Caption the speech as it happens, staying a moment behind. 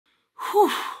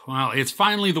Whew. Well, it's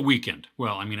finally the weekend.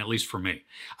 Well, I mean, at least for me.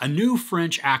 A new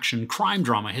French action crime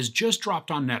drama has just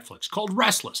dropped on Netflix called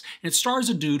Restless, and it stars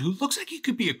a dude who looks like he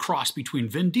could be a cross between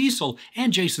Vin Diesel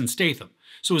and Jason Statham.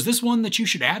 So is this one that you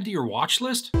should add to your watch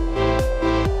list?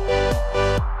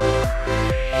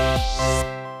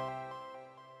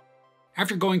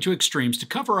 After going to extremes to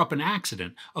cover up an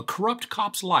accident, a corrupt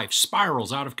cop's life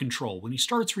spirals out of control when he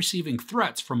starts receiving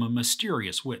threats from a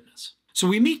mysterious witness. So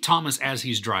we meet Thomas as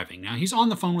he's driving. Now, he's on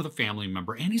the phone with a family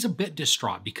member, and he's a bit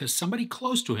distraught because somebody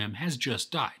close to him has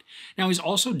just died. Now, he's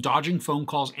also dodging phone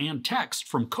calls and texts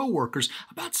from coworkers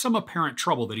about some apparent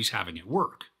trouble that he's having at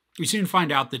work. We soon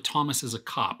find out that Thomas is a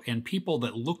cop, and people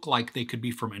that look like they could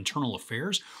be from internal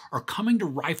affairs are coming to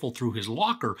rifle through his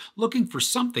locker looking for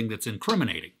something that's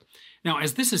incriminating. Now,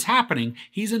 as this is happening,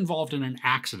 he's involved in an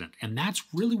accident, and that's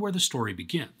really where the story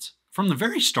begins. From the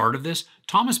very start of this,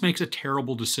 Thomas makes a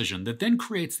terrible decision that then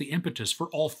creates the impetus for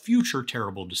all future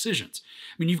terrible decisions.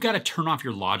 I mean, you've got to turn off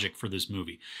your logic for this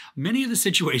movie. Many of the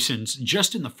situations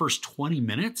just in the first 20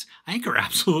 minutes, I think are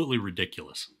absolutely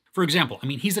ridiculous. For example, I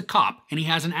mean, he's a cop and he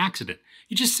has an accident.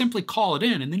 You just simply call it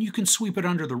in and then you can sweep it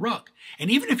under the rug. And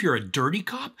even if you're a dirty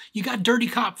cop, you got dirty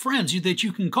cop friends that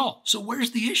you can call. So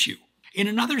where's the issue? In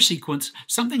another sequence,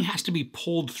 something has to be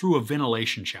pulled through a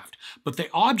ventilation shaft, but the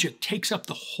object takes up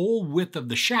the whole width of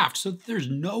the shaft so that there's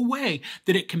no way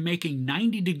that it can make a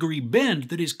 90-degree bend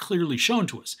that is clearly shown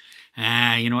to us.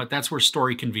 You know what, that's where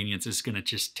story convenience is going to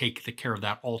just take the care of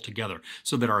that altogether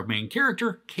so that our main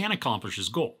character can accomplish his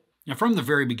goal. Now, from the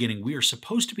very beginning, we are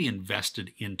supposed to be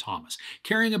invested in Thomas,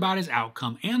 caring about his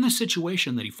outcome and the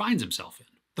situation that he finds himself in.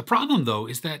 The problem, though,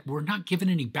 is that we're not given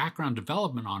any background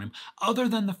development on him other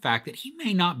than the fact that he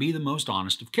may not be the most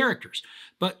honest of characters.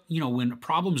 But, when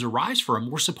problems arise for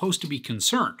him, we're supposed to be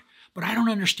concerned. But I don't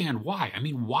understand why. I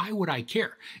mean, why would I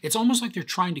care? It's almost like they're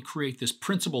trying to create this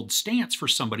principled stance for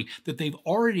somebody that they've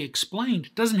already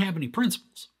explained doesn't have any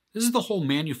principles. This is the whole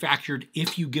manufactured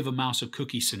if you give a mouse a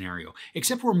cookie scenario,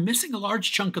 except we're missing a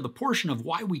large chunk of the portion of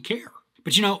why we care.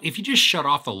 But if you just shut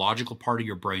off the logical part of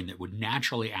your brain that would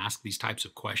naturally ask these types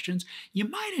of questions, you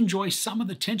might enjoy some of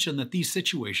the tension that these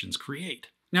situations create.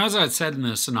 Now, as I said in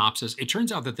the synopsis, it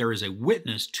turns out that there is a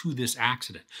witness to this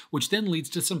accident, which then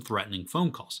leads to some threatening phone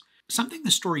calls. Something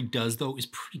the story does, though, is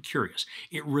pretty curious.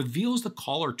 It reveals the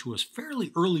caller to us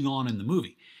fairly early on in the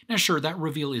movie. Now, sure, that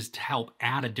reveal is to help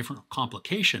add a different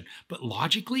complication, but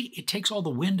logically, it takes all the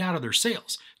wind out of their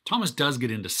sails. Thomas does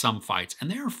get into some fights, and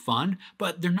they're fun,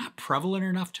 but they're not prevalent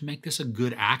enough to make this a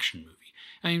good action movie.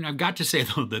 I mean, I've got to say,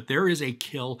 though, that there is a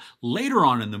kill later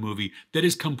on in the movie that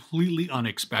is completely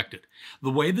unexpected. The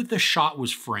way that the shot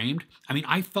was framed,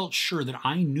 I felt sure that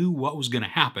I knew what was going to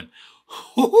happen.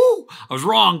 I was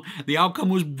wrong. The outcome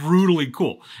was brutally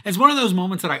cool. It's one of those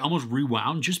moments that I almost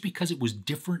rewound just because it was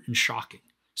different and shocking.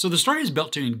 So the story is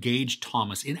built to engage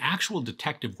Thomas in actual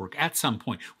detective work at some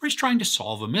point where he's trying to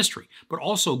solve a mystery, but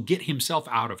also get himself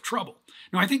out of trouble.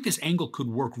 Now, I think this angle could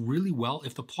work really well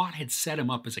if the plot had set him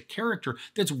up as a character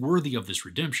that's worthy of this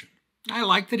redemption. I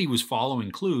like that he was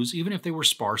following clues, even if they were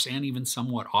sparse and even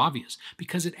somewhat obvious,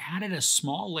 because it added a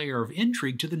small layer of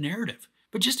intrigue to the narrative.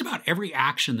 But just about every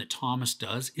action that Thomas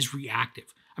does is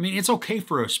reactive. It's okay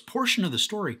for a portion of the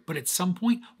story, but at some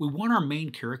point, we want our main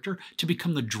character to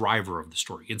become the driver of the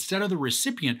story, instead of the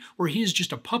recipient where he is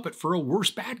just a puppet for a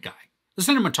worse bad guy. The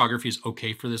cinematography is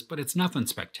okay for this, but it's nothing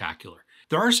spectacular.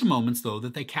 There are some moments, though,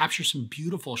 that they capture some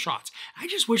beautiful shots. I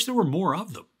just wish there were more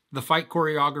of them. The fight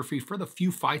choreography, for the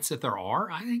few fights that there are,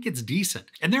 I think it's decent.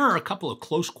 And there are a couple of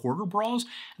close quarter brawls,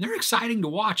 and they're exciting to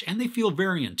watch, and they feel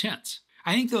very intense.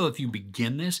 I think, though, if you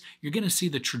begin this, you're going to see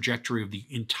the trajectory of the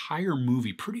entire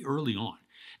movie pretty early on.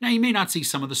 Now, you may not see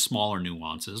some of the smaller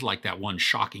nuances, like that one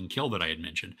shocking kill that I had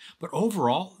mentioned, but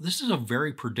overall, this is a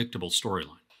very predictable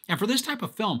storyline. And for this type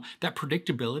of film, that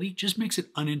predictability just makes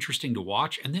it uninteresting to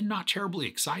watch and then not terribly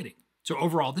exciting. So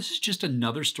overall, this is just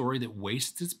another story that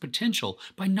wastes its potential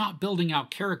by not building out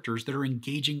characters that are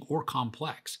engaging or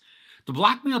complex. The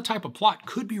blackmail type of plot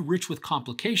could be rich with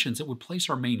complications that would place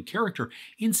our main character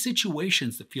in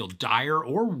situations that feel dire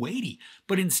or weighty,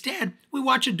 but instead, we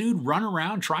watch a dude run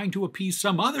around trying to appease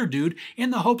some other dude in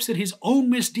the hopes that his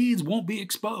own misdeeds won't be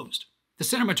exposed. The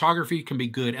cinematography can be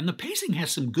good, and the pacing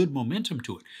has some good momentum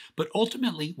to it, but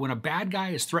ultimately, when a bad guy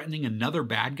is threatening another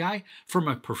bad guy, from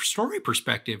a story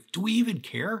perspective, do we even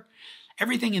care?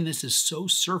 Everything in this is so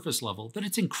surface level that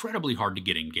it's incredibly hard to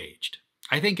get engaged.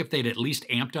 I think if they'd at least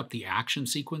amped up the action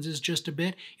sequences just a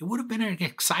bit, it would have been an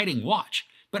exciting watch.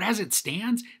 But as it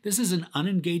stands, this is an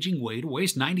unengaging way to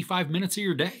waste 95 minutes of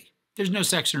your day. There's no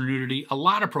sex or nudity, a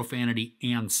lot of profanity,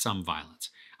 and some violence.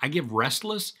 I give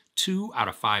Restless 2 out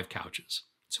of 5 couches.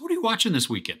 So what are you watching this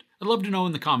weekend? I'd love to know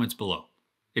in the comments below.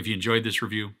 If you enjoyed this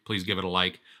review, please give it a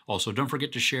like. Also, don't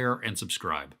forget to share and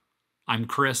subscribe. I'm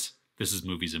Chris. This is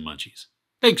Movies and Munchies.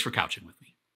 Thanks for couching with me.